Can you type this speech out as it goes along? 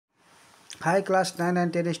Hi class 9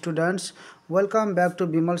 and 10 students, welcome back to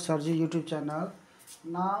Bimal Sarji YouTube channel.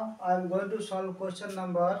 Now I am going to solve question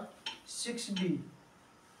number 6b,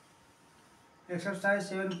 exercise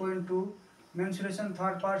 7.2, mensuration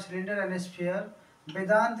third part cylinder and sphere,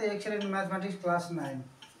 Vedanta excellent in mathematics class 9.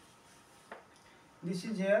 This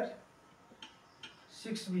is here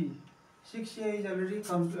 6b, 6a is already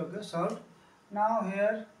solved. Now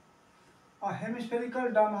here a hemispherical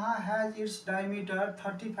Damaha has its diameter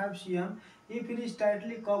 35 cm. If it is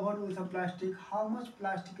tightly covered with a plastic, how much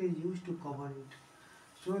plastic is used to cover it?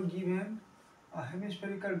 So given a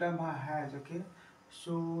hemispherical Damaha has, okay,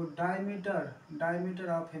 so diameter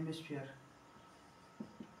of hemisphere,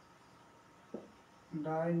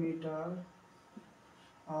 diameter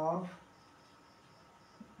of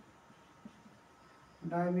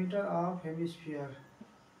hemisphere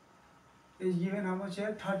is given how much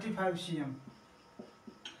here? 35 cm.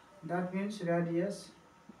 That means radius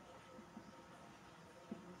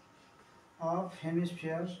of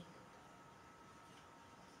hemisphere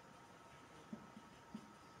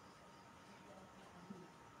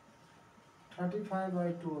 35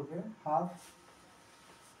 by 2, okay, half,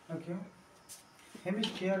 okay.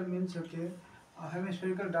 Hemisphere means, okay, a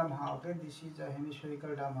hemispherical Damaha, okay, this is a hemispherical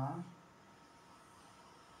Damaha,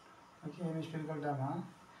 okay, hemispherical Damaha.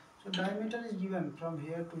 So diameter is given from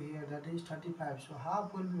here to here, that is 35. So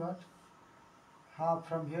half will be what? Half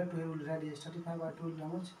from here to here will radius 35 by 2 will be how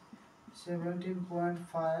much?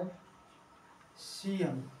 17.5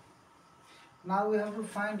 cm. Now we have to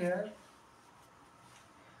find here.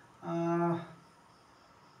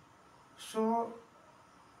 So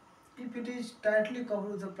if it is tightly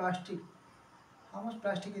covered with the plastic, how much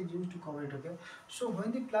plastic is used to cover it, okay? So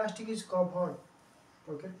when the plastic is covered,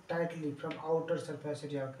 okay, tightly from outer surface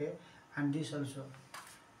area, okay, and this also,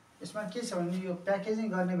 यसमा के छ भने यो packaging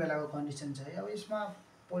गर्ने बेलाको condition छ है। अब यसमा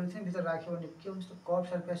पोलिथिन भित्र राख्यो भने के हुन्छ, कप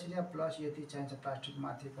सर्फेस एरिया प्लस यति चाहिन्छ प्लास्टिक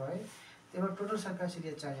माथिको है, त्यही भएर टोटल सर्फेस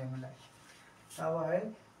एरिया चाहियो हामीलाई। अब है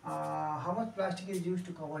how much plastic is used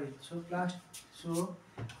to cover it? So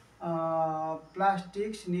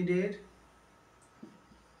plastic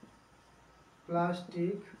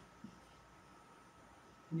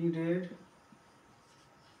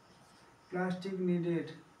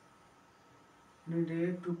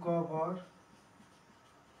needed to cover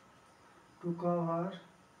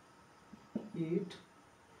it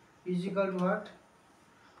is equal to what?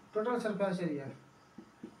 Total surface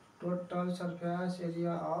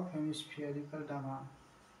area of hemispherical Damaha.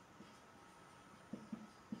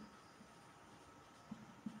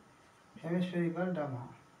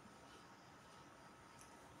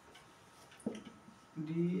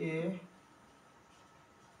 DA,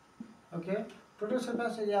 okay, total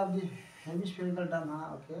surface area of the hemispherical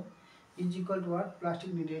Damaha, okay, is equal to what?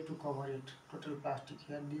 Plastic needed to cover it, total plastic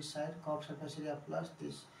here, this side curved surface area plus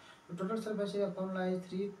this. So total surface area formula is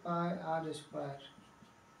 3 pi r square,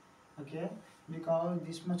 okay, because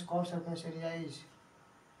this much curved surface area is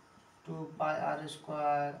 2 pi r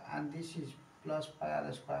square and this is plus pi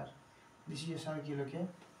r square, this is a circle, okay,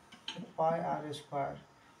 pi r square.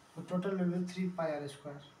 So total will be 3 pi r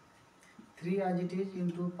square. 3 as it is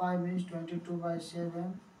into pi means 22 by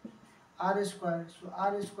 7 r square. So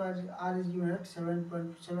r is given at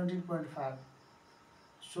 17.5.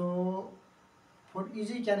 So for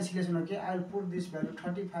easy cancellation, okay, I will put this value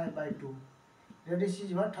 35 by 2. Radius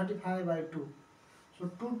is what? 35 by 2. So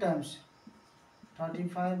 2 times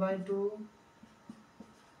 35 by 2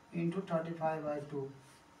 into 35 by 2.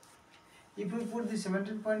 If we put the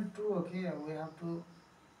 17.2, okay, we have to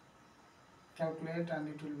calculate and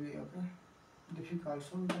it will be, okay, difficult.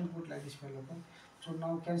 So we can put like this value, okay. So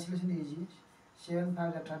now cancellation is easy. 7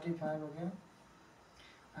 5 are 35, okay,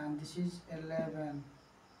 and this is 11,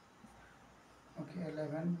 okay,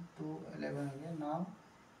 11 to 11, okay. Now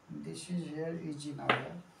this is here easy now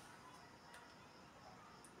here.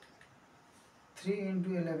 3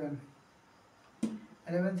 into 11,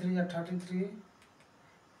 11 3 are 33,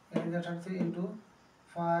 11 are 33 into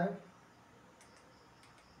 5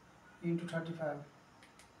 into 35.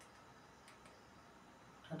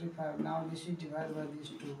 Now this is divided by these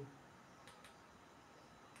 2.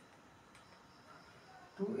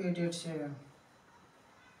 2887.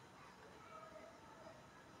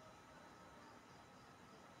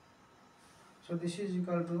 So this is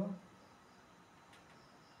equal to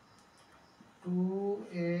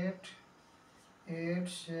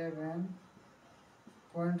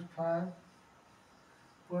 2887.5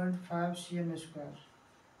 cm square.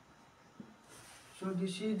 So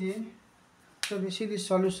this is the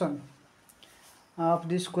solution of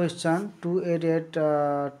this question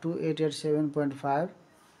 2887.5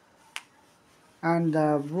 And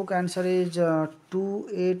the book answer is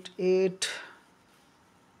 288.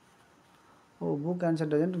 Oh, book answer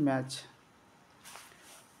doesn't match.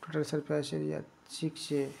 Total surface area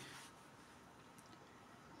 6A,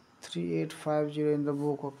 3850 in the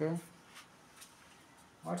book. Okay,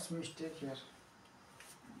 what's mistake here?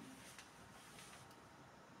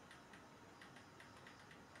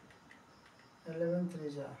 11 3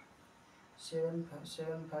 ja 7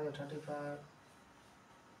 7 5 35,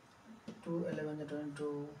 2 11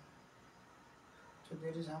 22. So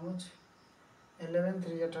there is how much? 11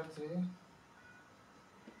 3 33,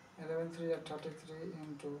 11 3 33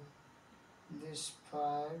 into this 5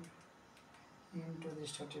 into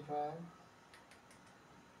this 35,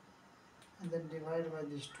 and then divide by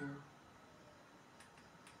this 2.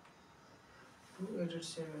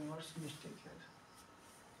 287. What's mistake here?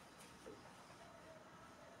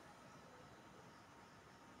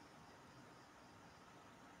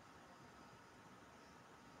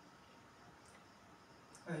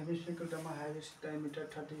 A hemispherical Damaha has its diameter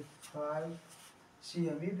 35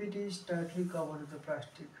 cm. If it is tightly covered with the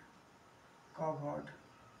plastic, covered.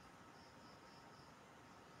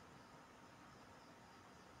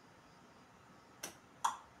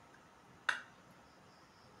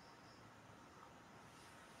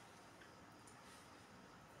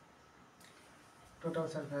 Total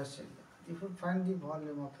surface area. If you find the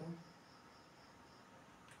volume, okay,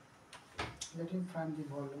 let me find the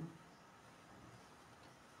volume.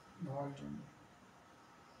 Volume.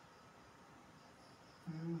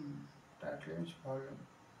 Tightly means volume.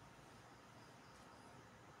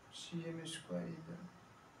 Cm square either.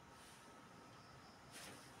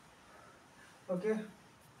 Okay.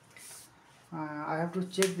 I have to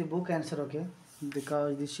check the book answer, okay,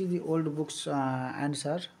 because this is the old book's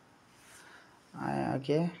answer.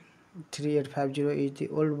 Okay, 3850 is the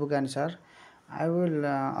old book answer. I will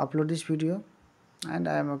upload this video, and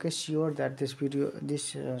I am okay sure that this video,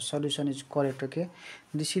 this solution is correct. Okay,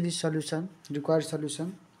 this is the solution, required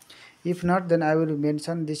solution. If not, then I will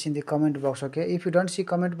mention this in the comment box. Okay, if you don't see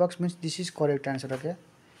comment box, means this is correct answer. Okay,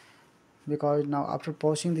 because now after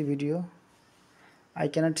pausing the video, I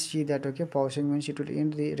cannot see that. Okay, pausing means it will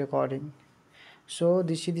end the recording. So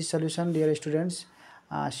this is the solution, dear students.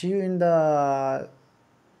 See you in the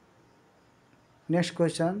next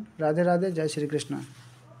question. Radhe Radhe, Jai Shri Krishna.